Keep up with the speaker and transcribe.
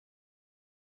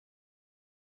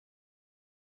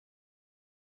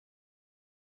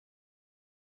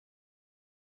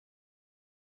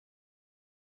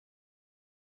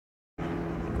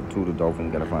2, the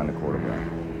Dolphins got to find a quarterback.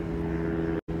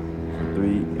 For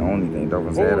 3, the only thing,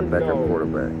 Dolphins had a backup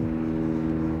quarterback.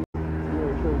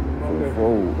 For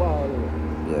 4,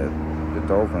 yeah, the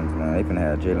Dolphins, man, they finna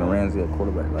have Jalen Ramsey at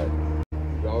quarterback. Like,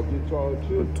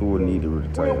 but Tua needed to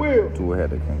retire. Tua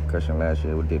had a concussion last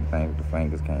year. We did things with the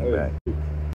fingers, came back.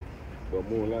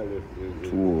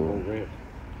 Tua,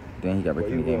 then he got back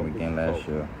in the game again last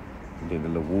year. He did the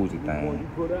little woozy thing,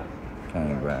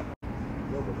 came back.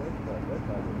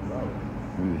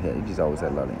 He just always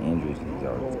had a lot of injuries. He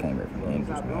always came back from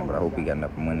injuries, man. But I hope he got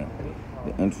enough money.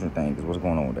 The interesting thing is what's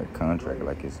going on with that contract.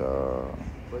 Like, it's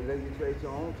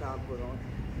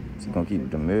is he gonna keep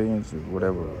the millions or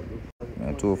whatever?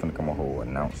 Man, Tua finna come a whole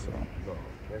announcer.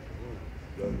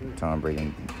 Tom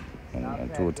Brady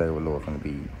and Tua Tagovailoa finna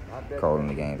be calling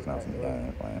the games, announcing the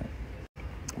games, man.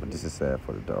 But this is sad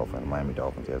for the Dolphins. Miami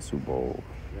Dolphins had Super Bowl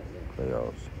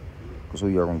playoffs. Cause who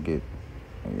y'all gonna get?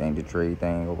 Ain't the trade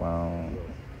thing around?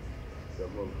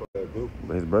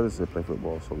 But his brother still play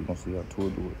football, so we gonna see how Tua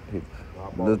do it. His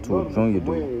little Tua Jr.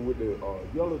 do it.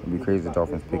 It'd be crazy if the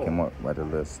Dolphins pick him up by the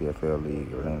little CFL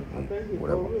league or anything,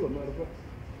 whatever.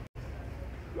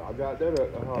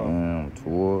 Damn,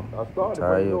 Tua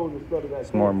retired.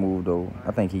 Smart move though.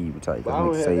 I think he retired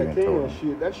because Nick Saban told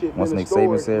him. Once Nick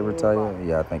Saban said retire,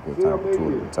 yeah, I think it's time for Tua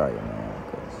to retire, man.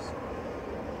 Because,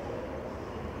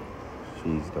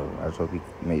 jeez, though, I just hope he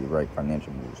made the right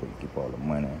financial move so he keep all the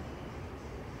money.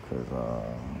 Because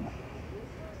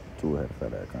Tua had a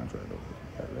fat ass contract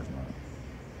over last night.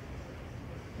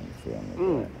 You feel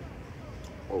me?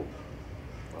 Oh.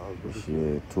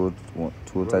 Shit, Tua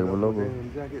Tagovailoa.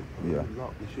 Yeah.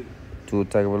 Tua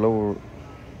Tagovailoa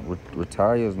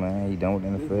retires, man. He done with the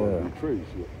NFL.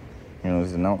 You know,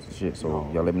 it's announced shit, so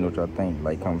y'all let me know what y'all think.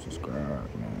 Like, comment, subscribe,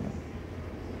 man.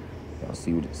 Y'all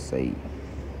see what it say.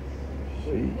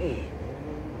 Sheesh.